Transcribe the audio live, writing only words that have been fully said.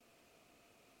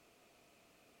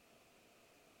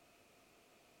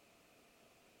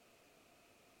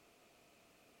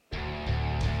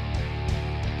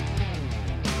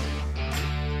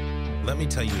me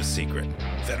tell you a secret.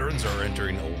 Veterans are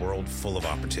entering a world full of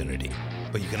opportunity,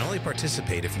 but you can only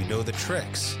participate if you know the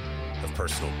tricks of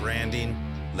personal branding,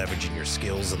 leveraging your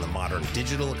skills in the modern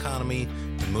digital economy,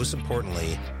 and most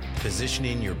importantly,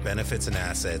 positioning your benefits and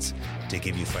assets to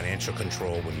give you financial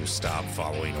control when you stop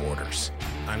following orders.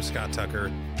 I'm Scott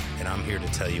Tucker, and I'm here to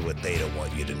tell you what they don't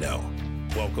want you to know.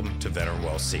 Welcome to Veteran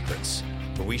Wealth Secrets,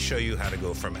 where we show you how to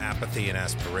go from apathy and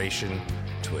aspiration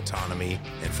to autonomy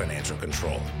and financial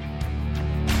control.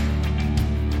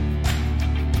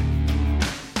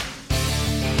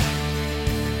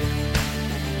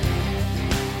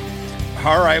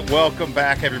 All right, welcome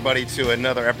back, everybody, to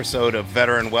another episode of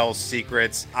Veteran Wealth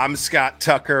Secrets. I'm Scott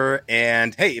Tucker,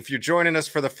 and hey, if you're joining us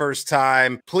for the first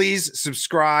time, please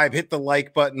subscribe, hit the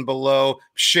like button below,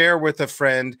 share with a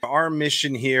friend. Our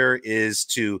mission here is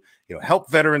to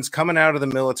help veterans coming out of the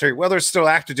military, whether it's still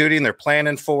active duty and they're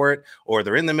planning for it, or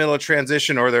they're in the middle of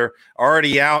transition, or they're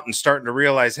already out and starting to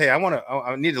realize, hey,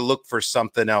 I need to look for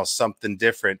something else, something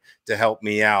different to help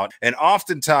me out. And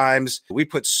oftentimes we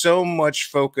put so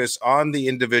much focus on the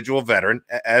individual veteran,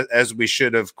 as we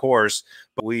should, of course,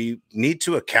 but we need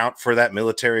to account for that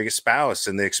military spouse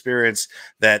and the experience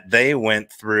that they went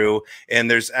through.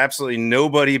 And there's absolutely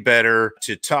nobody better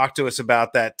to talk to us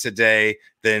about that today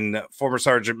than former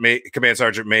Command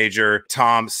Sergeant Major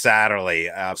Tom Satterly.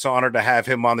 So honored to have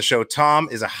him on the show. Tom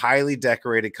is a highly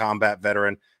decorated combat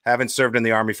veteran, having served in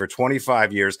the Army for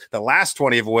 25 years, the last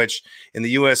 20 of which in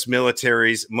the U.S.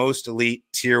 military's most elite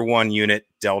Tier 1 unit,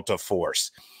 Delta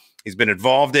Force. He's been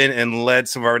involved in and led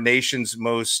some of our nation's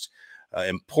most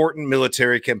important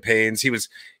military campaigns.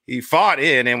 He fought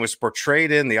in and was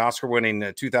portrayed in the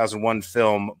Oscar-winning 2001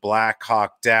 film Black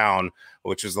Hawk Down,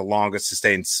 which was the longest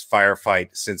sustained firefight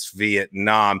since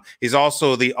Vietnam. He's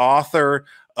also the author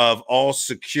of All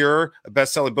Secure, a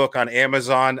best-selling book on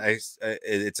Amazon.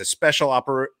 It's a special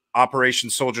operation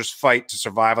soldiers fight to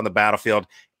survive on the battlefield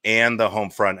and the home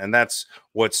front. And that's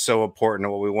what's so important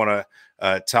and what we want to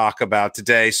talk about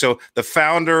today. So the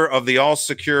founder of the All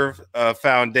Secure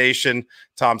Foundation,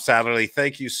 Tom Satterly,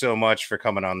 thank you so much for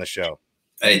coming on the show.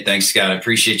 Hey, thanks, Scott. I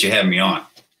appreciate you having me on.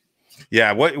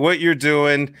 Yeah, what you're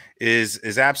doing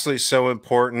is absolutely so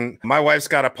important. My wife's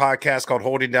got a podcast called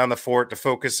Holding Down the Fort to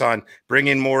focus on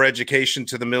bringing more education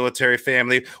to the military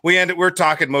family. We're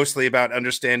talking mostly about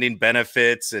understanding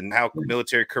benefits and how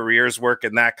military careers work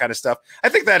and that kind of stuff. I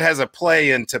think that has a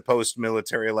play into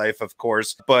post-military life, of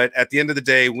course. But at the end of the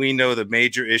day, we know the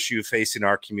major issue facing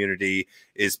our community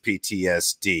is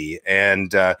PTSD.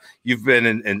 And you've been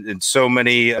in so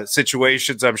many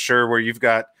situations, I'm sure, where you've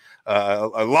got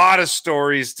a lot of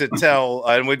stories to tell,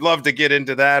 and we'd love to get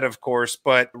into that, of course,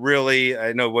 but really,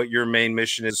 I know what your main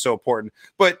mission is so important.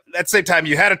 But at the same time,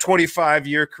 you had a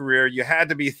 25-year career. You had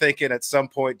to be thinking at some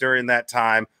point during that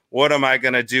time, what am I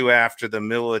going to do after the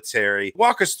military?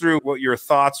 Walk us through what your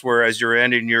thoughts were as you're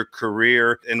ending your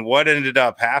career and what ended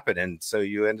up happening. So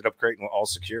you ended up creating All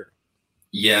Secure.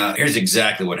 Yeah, here's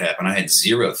exactly what happened. I had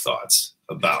zero thoughts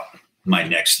about my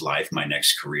next life, my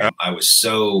next career. I was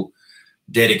so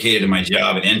dedicated to my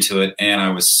job and into it, and I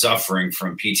was suffering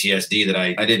from PTSD that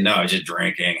I didn't know. I was just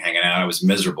drinking, hanging out. I was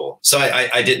miserable. So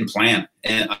I didn't plan,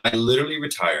 and I literally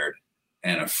retired,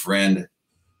 and a friend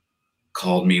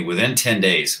called me within 10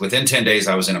 days. Within 10 days,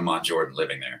 I was in Amman, Jordan,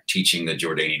 living there, teaching the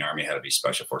Jordanian army how to be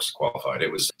special forces qualified.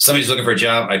 It was somebody's looking for a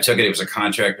job. I took it. It was a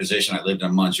contract position. I lived in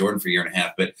Amman, Jordan for a year and a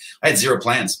half, but I had zero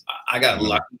plans. I got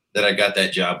lucky that I got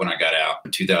that job when I got out.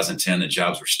 In 2010, the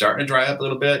jobs were starting to dry up a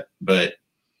little bit, but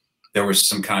there were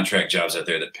some contract jobs out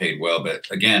there that paid well, but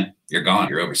again, you're gone.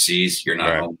 You're overseas. You're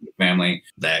not home with your family.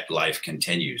 That life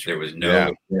continues. There was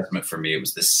no adjustment for me. It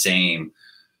was the same.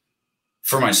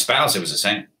 For my spouse, it was the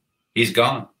same. He's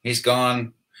gone. He's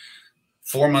gone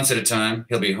 4 months at a time.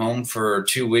 He'll be home for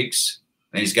 2 weeks.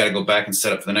 Then he's got to go back and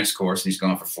set up for the next course. And he's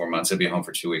gone for 4 months. He'll be home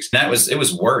for 2 weeks. It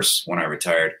was worse when I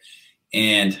retired,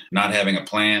 and not having a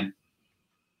plan,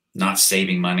 not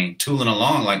saving money, tooling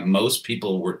along like most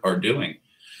people are doing.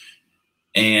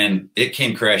 And it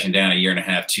came crashing down a year and a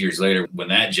half, 2 years later, when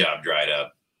that job dried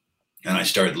up, and I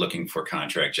started looking for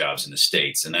contract jobs in the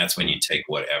States. And that's when you take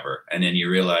whatever. And then you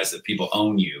realize that people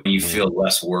own you. You feel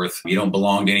less worth. You don't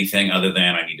belong to anything other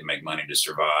than I need to make money to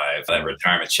survive. That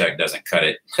retirement check doesn't cut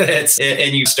it.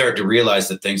 And you start to realize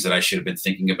the things that I should have been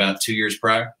thinking about 2 years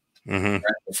prior, right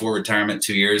before retirement,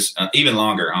 2 years, even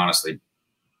longer, honestly.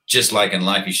 Just like in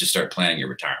life, you should start planning your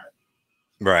retirement.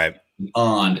 Right.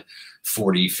 Beyond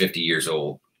 40, 50 years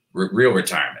old, real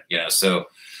retirement, so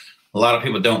a lot of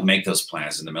people don't make those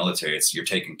plans in the military. You're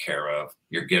taken care of,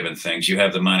 you're given things, you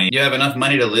have the money, you have enough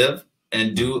money to live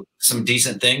and do some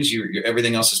decent things.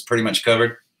 Everything else is pretty much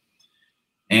covered.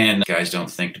 and guys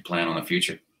don't think to plan on the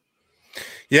future.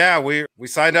 Yeah, we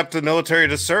signed up to the military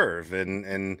to serve,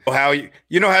 and how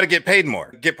you know how to get paid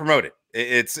more, get promoted.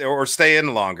 It's or stay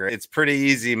in longer. It's pretty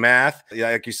easy math. Yeah,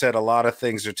 like you said, a lot of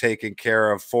things are taken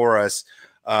care of for us.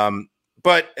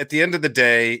 But at the end of the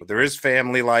day, there is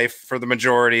family life for the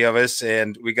majority of us,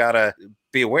 and we gotta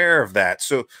be aware of that.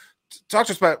 So, talk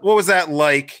to us about what was that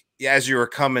like as you were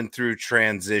coming through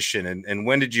transition, and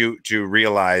when did you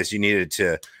realize you needed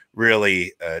to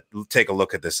really take a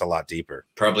look at this a lot deeper?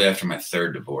 Probably after my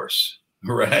third divorce,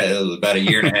 right? About a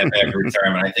year and a half after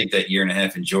retirement. I think that year and a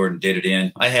half in Jordan did it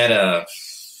in. I had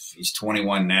he's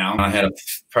 21 now. I had a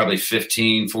probably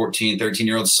 15, 14,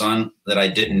 13-year-old son that I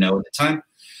didn't know at the time.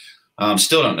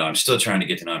 Still don't know. I'm still trying to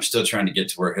get to know him. I'm still trying to get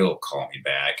to where he'll call me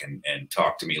back and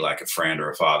talk to me like a friend or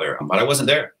a father, but I wasn't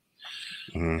there.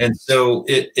 Mm-hmm. And so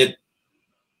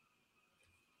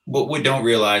what we don't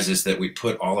realize is that we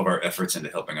put all of our efforts into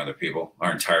helping other people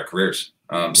our entire careers.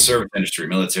 Service industry,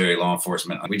 military, law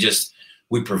enforcement.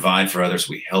 We provide for others,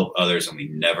 we help others, and we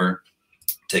never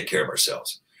take care of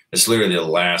ourselves. It's literally the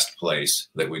last place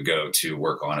that we go to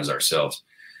work on is ourselves.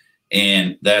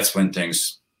 And that's when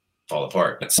things fall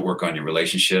apart. Let's work on your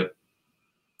relationship.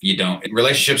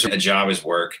 Relationships, a job is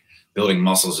work. Building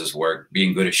muscles is work.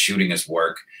 Being good at shooting is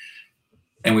work.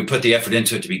 And we put the effort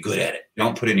into it to be good at it.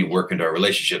 Don't put any work into our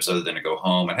relationships other than to go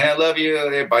home and, hey, I love you.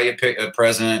 Hey, buy you a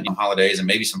present on holidays and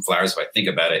maybe some flowers if I think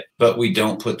about it. But we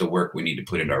don't put the work we need to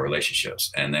put into our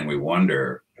relationships. And then we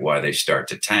wonder why they start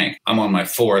to tank. I'm on my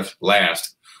fourth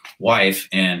last wife,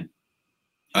 and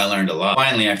I learned a lot.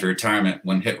 Finally, after retirement,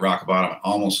 when hit rock bottom, I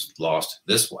almost lost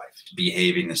this wife,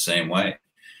 behaving the same way,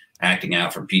 acting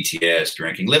out from PTS,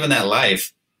 drinking, living that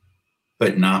life,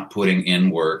 but not putting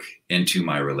in work into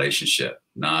my relationship.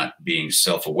 Not being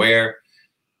self-aware,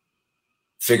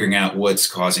 figuring out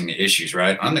what's causing the issues,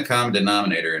 right? I'm the common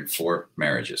denominator in 4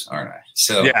 marriages, aren't I?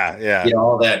 So yeah.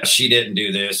 All that, she didn't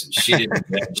do this and she didn't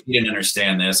do that, she didn't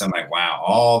understand this. I'm like, wow,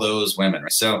 all those women.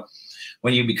 So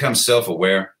when you become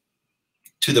self-aware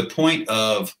to the point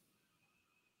of,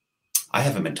 I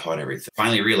haven't been taught everything.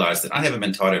 Finally realized that I haven't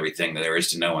been taught everything that there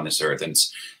is to know on this earth. And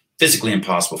it's physically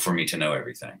impossible for me to know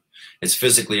everything. It's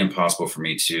physically impossible for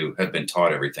me to have been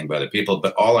taught everything by other people,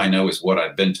 but all I know is what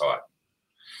I've been taught.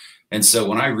 And so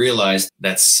when I realized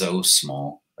that's so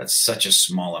small, that's such a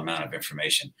small amount of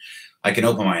information, I can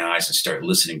open my eyes and start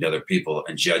listening to other people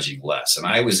and judging less. And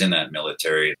I was in that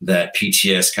military, that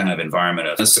PTS kind of environment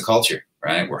of, that's the culture,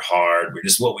 right? We're hard. We're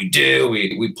just what we do.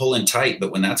 We pull in tight,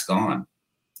 but when that's gone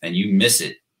and you miss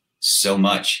it so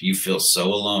much, you feel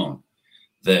so alone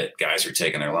that guys are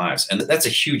taking their lives. And that's a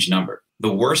huge number.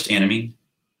 The worst enemy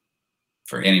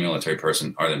for any military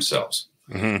person are themselves.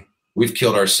 Mm-hmm. We've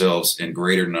killed ourselves in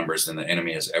greater numbers than the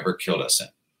enemy has ever killed us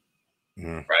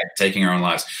in, right? Taking our own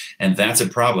lives. And that's a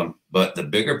problem. But the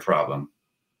bigger problem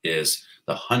is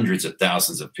the hundreds of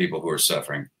thousands of people who are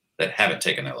suffering that haven't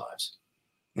taken their lives.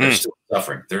 They're still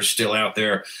suffering. They're still out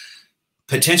there,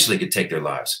 potentially could take their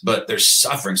lives, but they're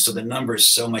suffering. So the number is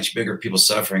so much bigger, people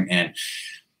suffering. And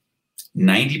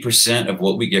 90% of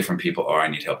what we get from people are, I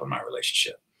need help in my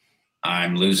relationship.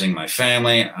 I'm losing my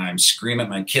family. I'm screaming at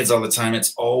my kids all the time.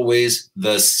 It's always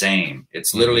the same.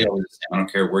 It's literally always the same. I don't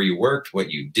care where you worked,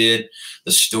 what you did.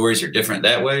 The stories are different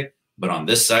that way. But on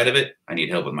this side of it, I need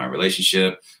help with my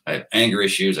relationship. I have anger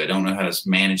issues. I don't know how to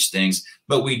manage things.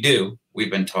 But we do.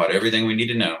 We've been taught everything we need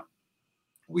to know.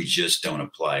 We just don't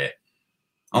apply it.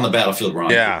 On the battlefield, we're on.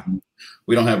 Yeah.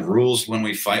 We don't have rules when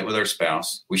we fight with our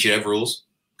spouse. We should have rules.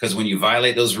 Because when you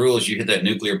violate those rules, you hit that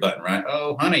nuclear button, right?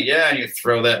 Oh, honey, yeah. And you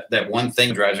throw that one thing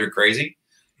that drives her crazy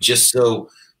just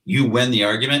so you win the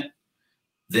argument.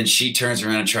 Then she turns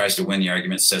around and tries to win the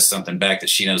argument, says something back that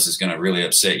she knows is going to really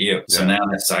upset you. Yeah. So now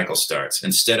that cycle starts.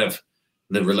 Instead of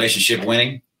the relationship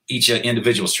winning, each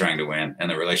individual is trying to win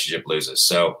and the relationship loses.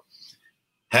 So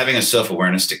having a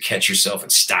self-awareness to catch yourself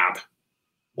and stop,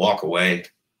 walk away,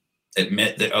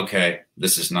 admit that, okay,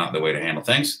 this is not the way to handle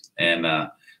things, and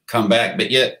come back.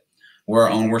 But yet we're our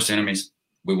own worst enemies.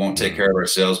 We won't take care of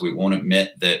ourselves. We won't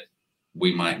admit that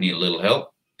we might need a little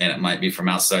help, and it might be from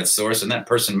outside source. And that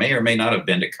person may or may not have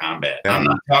been to combat. I'm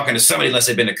not talking to somebody unless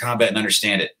they've been to combat and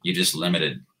understand it. You just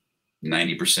limited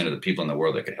 90% of the people in the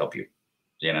world that could help you,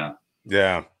 you know?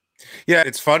 Yeah. Yeah,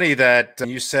 it's funny that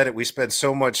you said it. We spend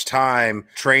so much time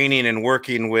training and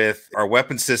working with our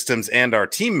weapon systems and our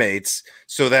teammates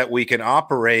so that we can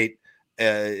operate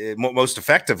most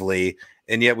effectively.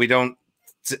 And yet we don't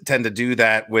tend to do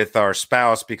that with our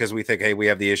spouse because we think, hey, we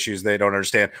have the issues they don't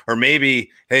understand. Or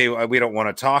maybe, hey, we don't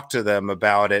want to talk to them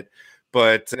about it.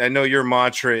 But I know your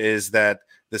mantra is that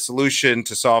the solution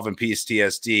to solving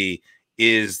PTSD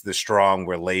is the strong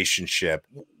relationship.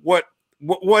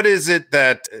 What is it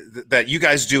that you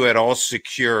guys do at All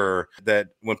Secure that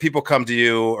when people come to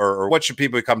you, or what should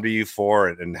people come to you for,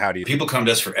 and how do you? People come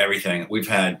to us for everything. We've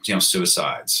had,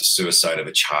 suicides, suicide of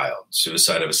a child,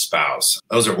 suicide of a spouse.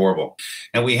 Those are horrible.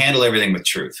 And we handle everything with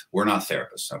truth. We're not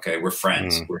therapists, okay? We're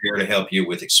friends. We're here to help you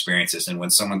with experiences. And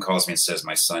when someone calls me and says,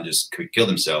 my son just killed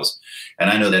themselves, and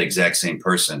I know that exact same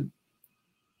person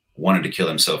wanted to kill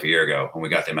himself a year ago, and we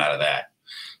got them out of that.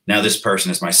 Now this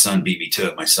person is, my son beat me to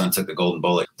it. My son took the golden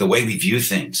bullet. The way we view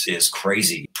things is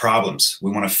crazy. Problems. We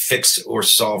want to fix or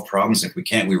solve problems. If we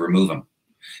can't, we remove them.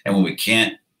 And when we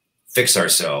can't fix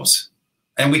ourselves,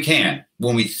 and we can,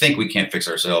 when we think we can't fix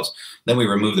ourselves, then we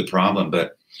remove the problem.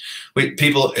 But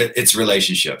it's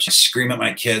relationships. I scream at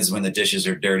my kids when the dishes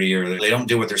are dirty or they don't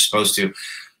do what they're supposed to.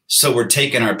 So we're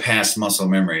taking our past muscle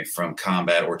memory from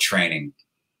combat or training,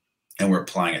 and we're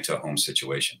applying it to a home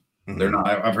situation. They're not.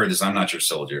 I've heard this. I'm not your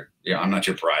soldier. Yeah, I'm not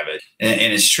your private. And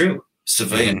it's true.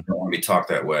 Civilians don't want to be talked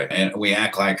that way, and we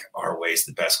act like our way is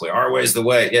the best way. Our way is the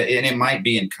way. Yeah, and it might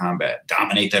be in combat.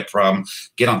 Dominate that problem.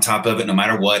 Get on top of it, no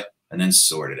matter what, and then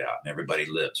sort it out. And everybody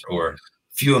lives, or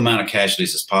few amount of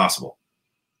casualties as possible.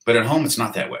 But at home, it's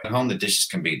not that way. At home, the dishes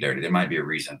can be dirty. There might be a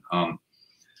reason.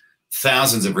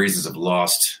 Thousands of reasons of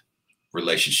lost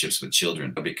relationships with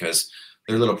children because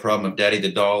their little problem of, Daddy,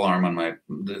 the arm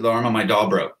on my doll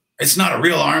broke. It's not a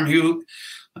real arm.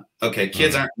 Okay,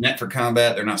 kids aren't meant for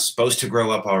combat. They're not supposed to grow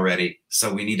up already.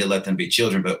 So we need to let them be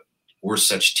children. But we're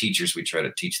such teachers. We try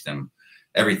to teach them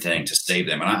everything to save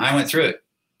them. And I went through it.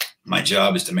 My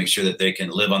job is to make sure that they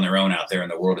can live on their own out there in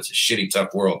the world. It's a shitty,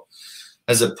 tough world.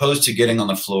 As opposed to getting on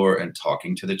the floor and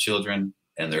talking to the children,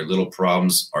 and their little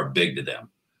problems are big to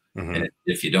them. And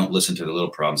if you don't listen to the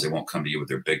little problems, they won't come to you with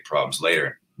their big problems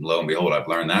later. Lo and behold, I've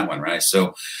learned that one, right?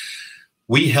 So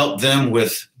we help them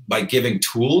by giving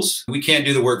tools. We can't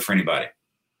do the work for anybody,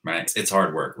 right? It's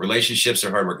hard work. Relationships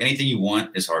are hard work. Anything you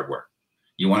want is hard work.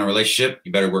 You want a relationship,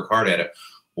 you better work hard at it,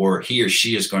 or he or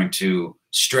she is going to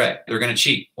stray. They're going to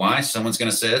cheat. Why? Someone's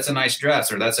going to say, that's a nice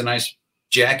dress, or that's a nice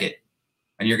jacket.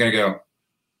 And you're going to go,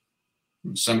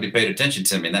 somebody paid attention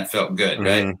to me and that felt good,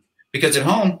 right? Because at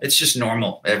home, it's just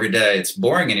normal every day. It's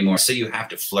boring anymore. So you have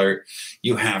to flirt.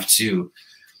 You have to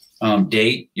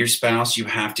date your spouse. You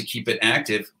have to keep it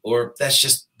active, or that's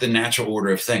just the natural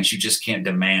order of things. You just can't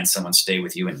demand someone stay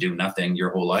with you and do nothing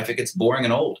your whole life. It gets boring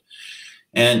and old.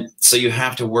 And so you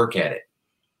have to work at it.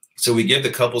 So we give the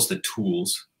couples the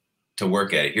tools to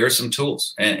work at it. Here are some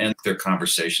tools, and they're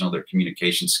conversational, they're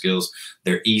communication skills.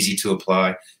 They're easy to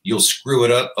apply. You'll screw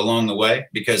it up along the way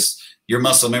because your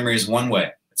muscle memory is one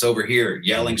way. It's over here,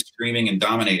 yelling, screaming, and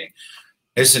dominating.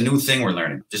 It's a new thing we're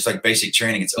learning, just like basic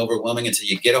training. It's overwhelming until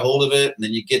you get a hold of it, and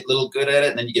then you get a little good at it,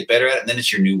 and then you get better at it, and then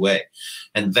it's your new way.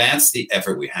 And that's the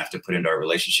effort we have to put into our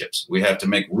relationships. We have to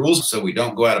make rules so we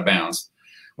don't go out of bounds.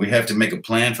 We have to make a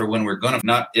plan for when we're going to,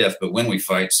 not if, but when we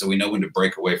fight, so we know when to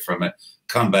break away from it,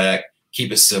 come back,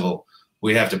 keep it civil.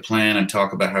 We have to plan and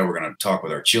talk about how we're going to talk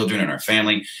with our children and our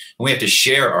family. And we have to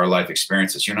share our life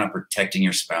experiences. You're not protecting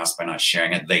your spouse by not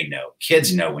sharing it. They know.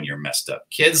 Kids know when you're messed up.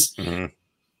 Kids,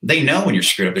 they know when you're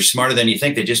screwed up. They're smarter than you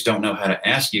think. They just don't know how to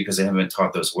ask you because they haven't been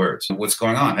taught those words. What's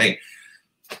going on? Hey,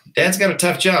 Dad's got a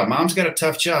tough job. Mom's got a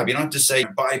tough job. You don't have to say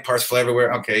body parts fly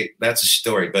everywhere. Okay, that's a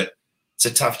story, but it's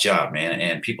a tough job, man.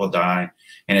 And people die.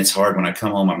 And it's hard when I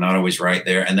come home. I'm not always right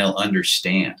there. And they'll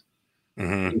understand.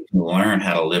 You can learn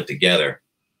how to live together.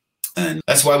 And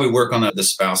that's why we work on the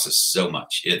spouses so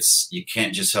much. You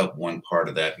can't just help one part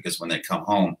of that, because when they come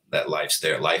home, that life's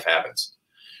there. Life happens.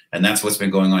 And that's what's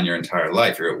been going on your entire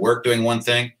life. You're at work doing one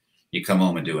thing, you come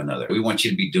home and do another. We want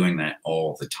you to be doing that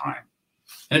all the time.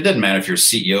 And it doesn't matter if you're a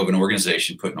CEO of an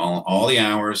organization, putting all the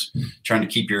hours, trying to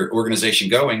keep your organization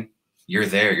going. You're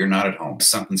there. You're not at home.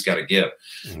 Something's got to give.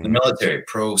 The military,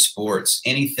 pro sports,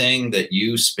 anything that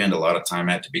you spend a lot of time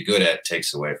at to be good at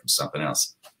takes away from something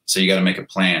else. So you got to make a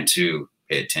plan to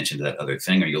pay attention to that other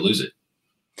thing, or you'll lose it.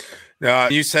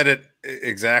 You said it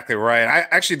exactly right.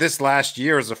 Actually, this last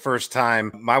year is the first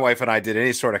time my wife and I did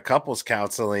any sort of couples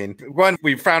counseling. One,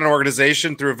 we found an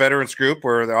organization through a veterans group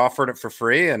where they're offering it for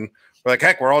free, and we're like,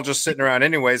 heck, we're all just sitting around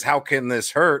anyways. How can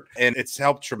this hurt? And it's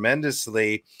helped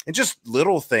tremendously. And just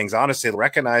little things, honestly,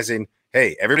 recognizing,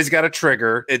 hey, everybody's got a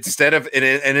trigger instead of, and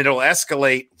it'll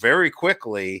escalate very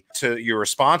quickly to your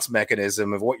response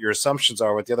mechanism of what your assumptions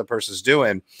are, what the other person's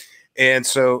doing. And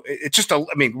so it's just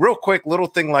real quick, little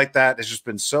thing like that has just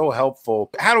been so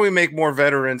helpful. How do we make more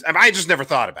veterans? I just never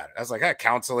thought about it. I was like,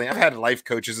 counseling. I've had life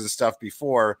coaches and stuff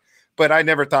before, but I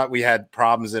never thought we had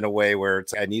problems in a way where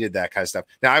I needed that kind of stuff.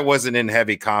 Now, I wasn't in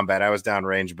heavy combat. I was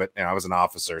downrange, but I was an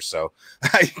officer, so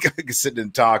I could sit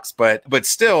in talks. But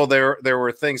still, there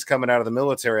were things coming out of the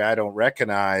military I don't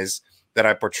recognize that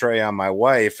I portray on my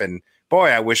wife. And boy,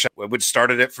 I wish I would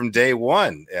started it from day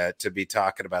one to be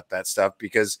talking about that stuff,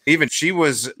 because even she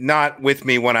was not with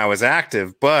me when I was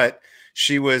active, but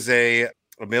she was a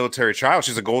military child.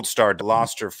 She's a Gold Star,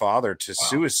 lost her father to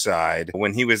suicide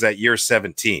when he was at year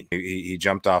 17. He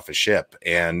jumped off a ship.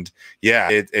 And yeah,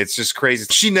 it's just crazy.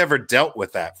 She never dealt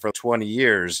with that for 20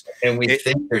 years. And we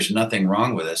think there's nothing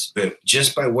wrong with us, but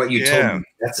just by what you told me,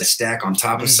 that's a stack on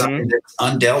top of something that's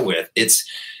undealt with.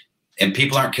 And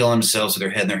people aren't killing themselves with their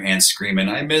head in their hands screaming,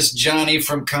 I miss Johnny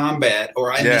from combat,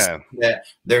 or I miss that.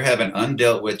 They're having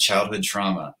undealt with childhood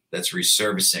trauma that's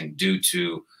resurfacing due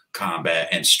to combat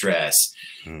and stress.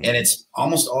 And it's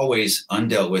almost always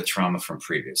undealt with trauma from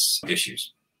previous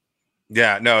issues.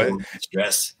 Yeah, no.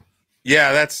 Stress.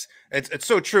 Yeah, it's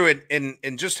so true.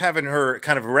 And just having her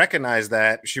kind of recognize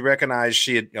that, she recognized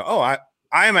she had,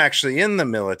 I am actually in the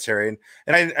military.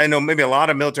 And I know maybe a lot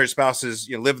of military spouses,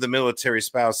 live the military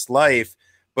spouse life,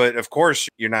 but of course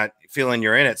you're not feeling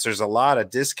you're in it. So there's a lot of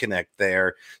disconnect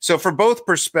there. So for both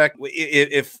perspectives,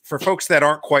 if for folks that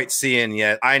aren't quite seeing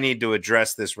yet, I need to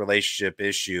address this relationship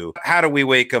issue. How do we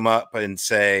wake them up and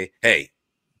say, hey,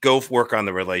 go work on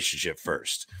the relationship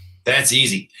first? That's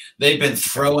easy. They've been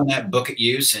throwing that book at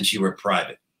you since you were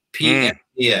private.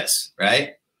 PMPS,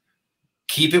 right?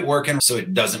 Keep it working so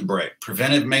it doesn't break.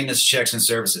 Preventive maintenance checks and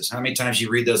services. How many times you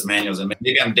read those manuals? And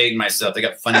maybe I'm dating myself. They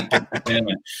got funny pictures in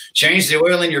them. Change the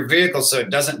oil in your vehicle so it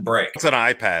doesn't break. It's an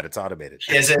iPad. It's automated.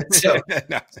 Is it? So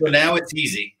now it's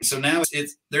easy. So now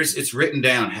it's written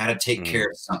down how to take care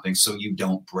of something so you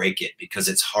don't break it, because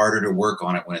it's harder to work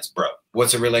on it when it's broke.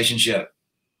 What's a relationship?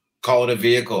 Call it a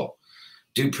vehicle.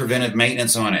 Do preventive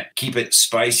maintenance on it. Keep it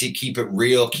spicy, keep it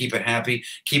real, keep it happy,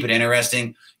 keep it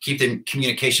interesting, keep the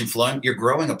communication flowing. You're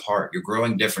growing apart. You're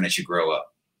growing different as you grow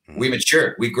up. We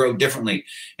mature, we grow differently.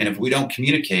 And if we don't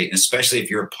communicate, and especially if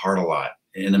you're apart a lot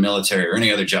in the military or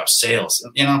any other job, sales,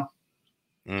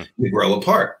 we grow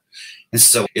apart. And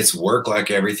so it's work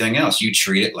like everything else. You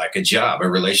treat it like a job. A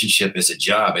relationship is a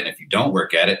job. And if you don't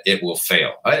work at it, it will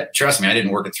fail. Trust me, I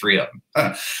didn't work at 3 of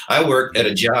them. I worked at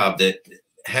a job that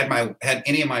had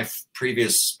any of my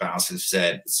previous spouses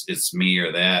said it's me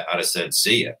or that, I'd have said,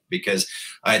 see ya, because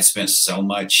I had spent so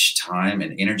much time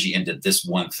and energy into this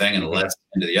one thing and less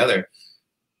into the other.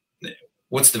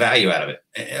 What's the value out of it?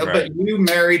 Right. But you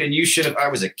married, and you should have. I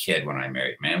was a kid when I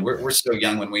married, man. We're so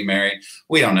young when we married.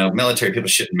 We don't know. Military people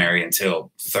shouldn't marry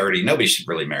until 30. Nobody should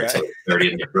really marry until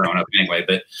 30 and get grown up anyway.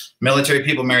 But military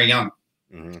people marry young.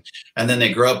 And then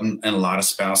they grow up, and a lot of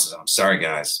spouses. I'm sorry,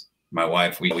 guys. My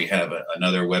wife, we have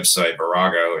another website,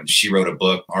 Virago, and she wrote a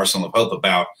book, Arsenal of Hope,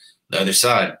 about the other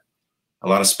side. A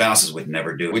lot of spouses would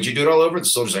never do it. Would you do it all over? The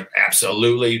soldier's like,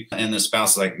 absolutely. And the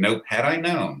spouse is like, nope. Had I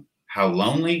known how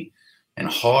lonely and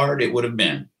hard it would have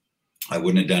been, I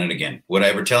wouldn't have done it again. Would I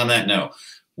ever tell him that? No.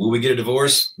 Will we get a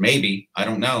divorce? Maybe. I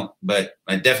don't know. But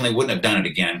I definitely wouldn't have done it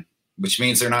again, which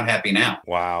means they're not happy now.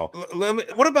 Wow.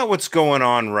 What about what's going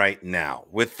on right now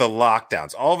with the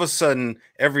lockdowns? All of a sudden,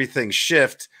 everything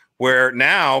shifts, where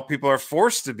now people are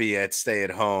forced to stay at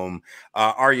home.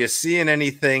 Are you seeing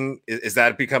anything? Is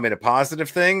that becoming a positive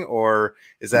thing, or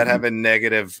is that having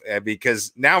negative?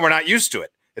 Because now we're not used to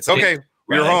it. It's okay.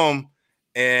 We're home.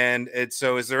 And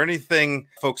so is there anything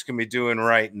folks can be doing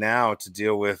right now to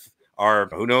deal with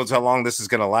who knows how long this is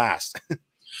going to last?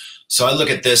 So I look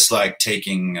at this like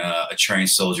taking a trained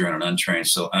soldier and an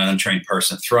untrained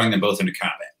person, throwing them both into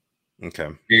combat. Okay.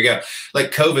 Here you go.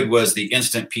 Like COVID was the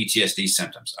instant PTSD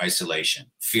symptoms: isolation,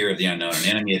 fear of the unknown, an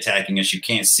enemy attacking us. You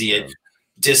can't see it.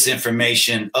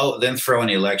 Disinformation. Oh, then throw in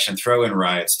the election, throw in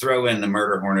riots, throw in the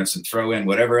murder hornets, and throw in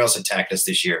whatever else attacked us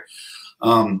this year.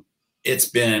 It's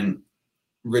been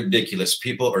ridiculous.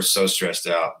 People are so stressed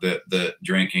out. The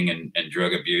drinking and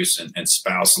drug abuse and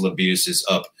spousal abuse is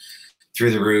up through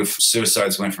the roof.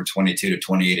 Suicides went from 22 to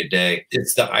 28 a day.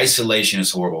 It's the isolation is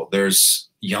horrible. There's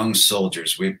young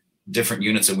soldiers. Different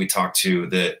units that we talked to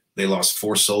that they lost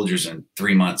 4 soldiers in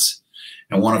 3 months.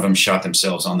 And one of them shot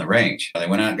themselves on the range. They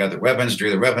went out and got their weapons,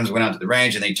 drew their weapons, went out to the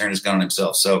range, and they turned his gun on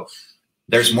himself. So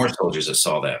there's more soldiers that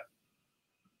saw that.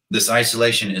 This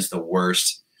isolation is the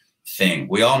worst thing.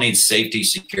 We all need safety,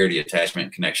 security,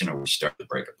 attachment, connection, or we start to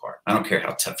break apart. I don't care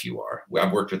how tough you are.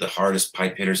 I've worked with the hardest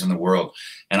pipe hitters in the world,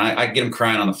 and I get them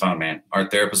crying on the phone, man. Our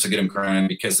therapists will get them crying,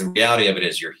 because the reality of it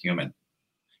is you're human.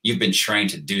 You've been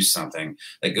trained to do something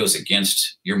that goes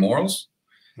against your morals,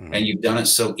 and you've done it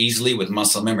so easily with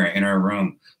muscle memory. In our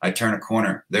room, I turn a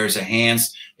corner. There's a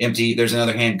hand's empty. There's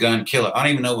another hand, gun, kill it. I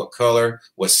don't even know what color,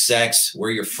 what sex, where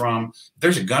you're from. If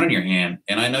there's a gun in your hand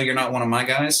and I know you're not one of my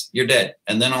guys, you're dead.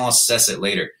 And then I'll assess it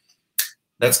later.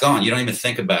 That's gone. You don't even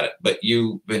think about it, but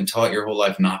you've been taught your whole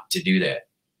life not to do that.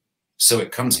 So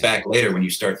it comes back later when you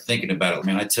start thinking about it. I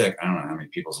mean, I took, I don't know how many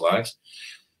people's lives,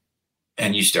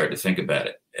 and you start to think about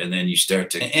it. And then you start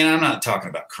to, and I'm not talking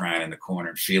about crying in the corner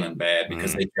and feeling bad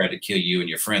because they tried to kill you and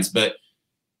your friends. But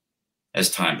as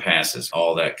time passes,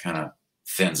 all that kind of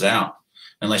thins out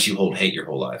unless you hold hate your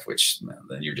whole life, which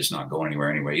then you're just not going anywhere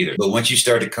anyway either. But once you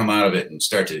start to come out of it and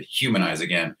start to humanize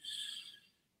again,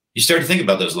 you start to think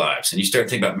about those lives and you start to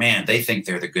think about, man, they think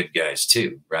they're the good guys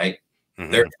too, right?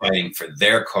 They're fighting for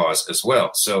their cause as well.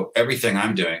 So everything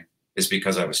I'm doing is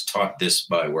because I was taught this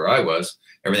by where I was.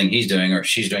 Everything he's doing or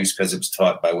she's doing is because it was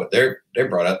taught by what they're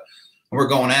brought up. And we're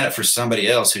going at it for somebody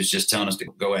else who's just telling us to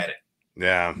go at it.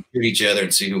 Yeah. Shoot each other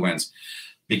and see who wins.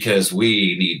 Because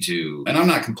we need to, and I'm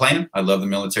not complaining. I love the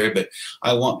military, but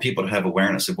I want people to have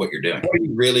awareness of what you're doing. What are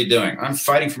you really doing? I'm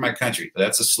fighting for my country.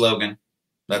 That's a slogan.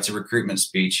 That's a recruitment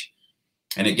speech.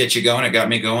 And it gets you going. It got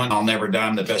me going. I'll never die.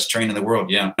 I'm the best trained in the world.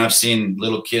 Yeah. I've seen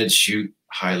little kids shoot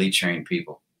highly trained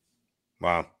people.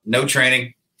 Wow. No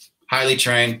training, highly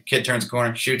trained. Kid turns a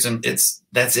corner, shoots him.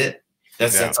 That's it.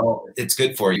 That's all it's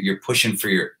good for. You're pushing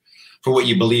for what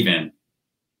you believe in.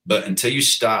 But until you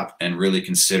stop and really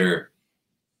consider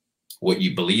what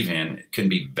you believe in, it can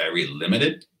be very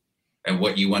limited. And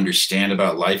what you understand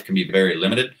about life can be very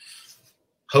limited.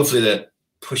 Hopefully that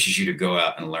pushes you to go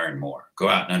out and learn more, go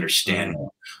out and understand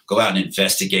more, go out and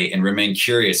investigate and remain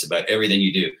curious about everything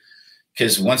you do.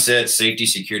 Because once that safety,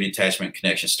 security, attachment,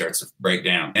 connection starts to break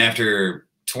down, after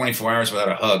 24 hours without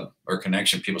a hug or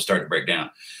connection, people start to break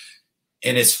down.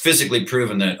 And it's physically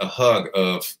proven that a hug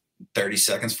of 30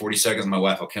 seconds, 40 seconds, my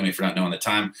wife will kill me for not knowing the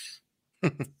time,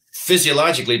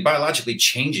 physiologically, biologically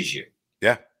changes you.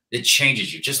 Yeah. It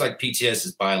changes you. Just like PTS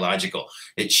is biological.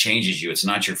 It changes you. It's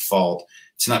not your fault.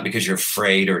 It's not because you're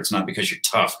afraid or it's not because you're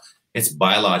tough. It's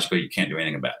biological. You can't do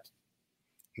anything about it.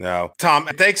 No, Tom,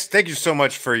 thank you so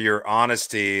much for your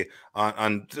honesty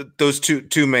on those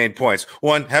two main points.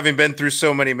 One, having been through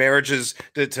so many marriages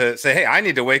to say, hey, I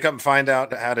need to wake up and find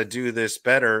out how to do this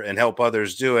better and help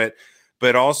others do it.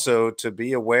 But also to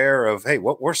be aware of, hey,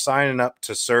 what we're signing up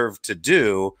to serve to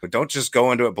do. But don't just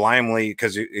go into it blindly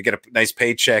because you get a nice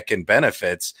paycheck and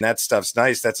benefits. And that stuff's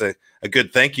nice. That's a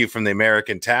good thank you from the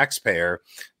American taxpayer.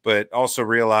 But also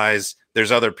realize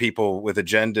there's other people with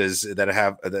agendas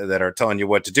that are telling you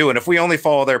what to do. And if we only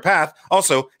follow their path,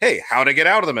 also, hey, how to get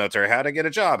out of the military, how to get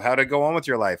a job, how to go on with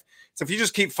your life. So if you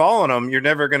just keep following them, you're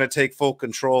never going to take full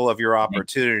control of your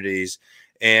opportunities.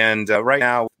 And right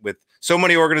now with so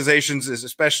many organizations,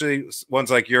 especially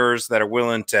ones like yours that are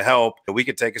willing to help, we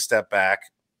could take a step back,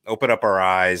 open up our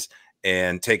eyes,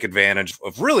 and take advantage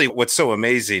of really what's so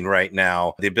amazing right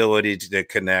now, the ability to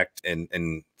connect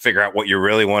and figure out what you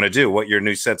really want to do, what your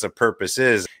new sense of purpose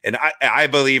is. And I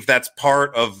believe that's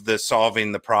part of the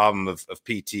solving the problem of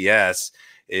PTS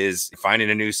is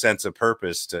finding a new sense of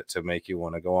purpose to make you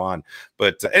want to go on.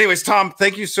 But anyways, Tom,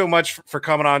 thank you so much for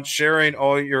coming on, sharing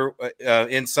all your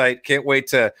insight. Can't wait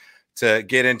to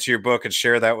get into your book and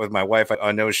share that with my wife.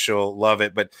 I know she'll love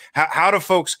it. But how do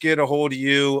folks get a hold of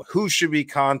you? Who should be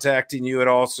contacting you at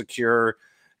All Secure?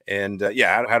 And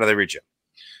how do they reach you?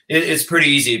 It's pretty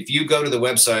easy. If you go to the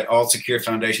website,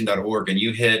 allsecurefoundation.org, and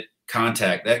you hit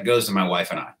contact, that goes to my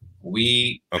wife and I.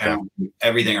 We have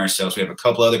everything ourselves. We have a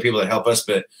couple other people that help us,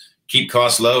 but keep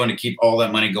costs low and to keep all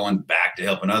that money going back to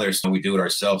helping others. So we do it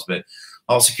ourselves. But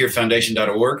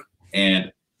allsecurefoundation.org,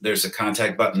 and there's a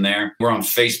contact button there. We're on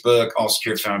Facebook, All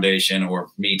Secure Foundation, or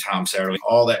me, Tom Satterley.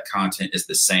 All that content is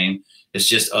the same. It's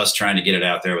just us trying to get it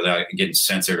out there without getting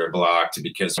censored or blocked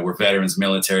because we're veterans,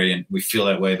 military, and we feel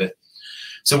that way. But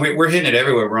so we're hitting it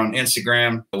everywhere. We're on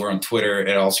Instagram. We're on Twitter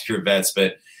at All Secure Vets.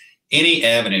 But any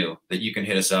avenue that you can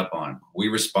hit us up on, we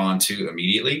respond to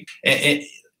immediately.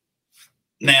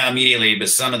 Immediately, but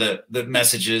some of the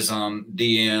messages on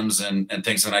DMs and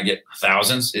things, when I get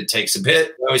thousands, it takes a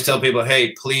bit. I always tell people,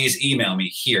 hey, please email me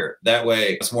here. That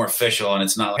way it's more official and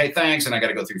it's not like, hey, thanks, and I got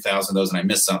to go through 1,000 of those and I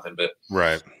missed something. But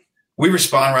we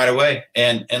respond right away.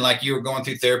 And like you were going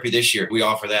through therapy this year, we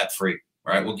offer that free,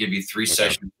 right? We'll give you 3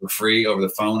 sessions for free over the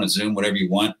phone, a Zoom, whatever you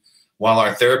want, while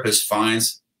our therapist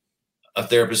finds a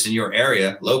therapist in your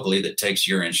area locally that takes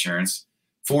your insurance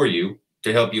for you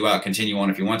to help you out, continue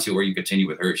on if you want to, or you continue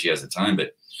with her if she has the time.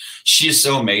 But she is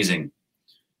so amazing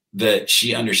that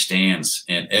she understands,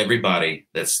 and everybody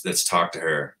that's talked to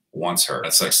her wants her.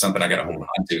 That's like something I got to hold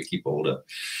on to, keep hold of.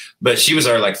 But she was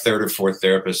our like 3rd or 4th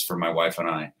therapist for my wife and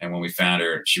I. And when we found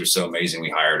her, she was so amazing.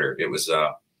 We hired her. It was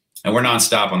And we're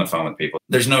nonstop on the phone with people.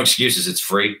 There's no excuses. It's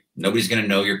free. Nobody's going to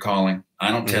know you're calling. I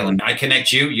don't tell them. I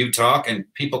connect you, you talk, and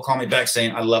people call me back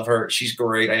saying, I love her. She's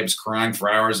great. I was crying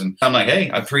for hours. And I'm like, hey,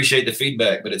 I appreciate the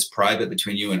feedback, but it's private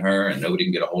between you and her, and nobody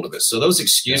can get a hold of it. So those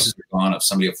excuses are gone if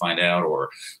somebody will find out, or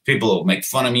people will make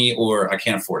fun of me, or I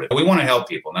can't afford it. We want to help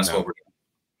people, and that's what we're doing.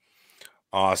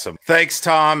 Awesome. Thanks,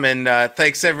 Tom. And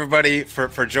thanks, everybody,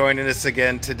 for joining us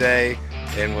again today.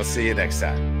 And we'll see you next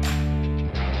time.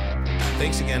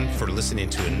 Thanks again for listening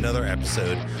to another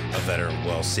episode of Veteran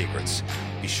Well Secrets.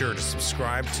 Be sure to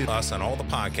subscribe to us on all the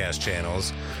podcast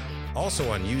channels, also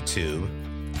on YouTube,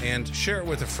 and share it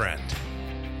with a friend.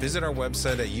 Visit our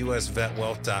website at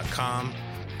usvetwealth.com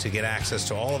to get access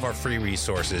to all of our free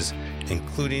resources,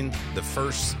 including the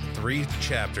first 3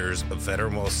 chapters of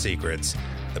Veteran Well Secrets,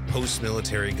 the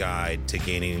post-military guide to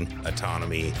gaining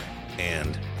autonomy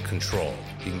and control.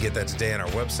 You can get that today on our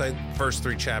website, first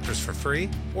 3 chapters for free,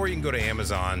 or you can go to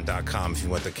Amazon.com if you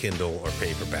want the Kindle or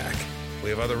paperback. We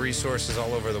have other resources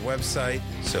all over the website,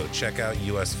 so check out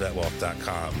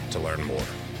usvetwealth.com to learn more.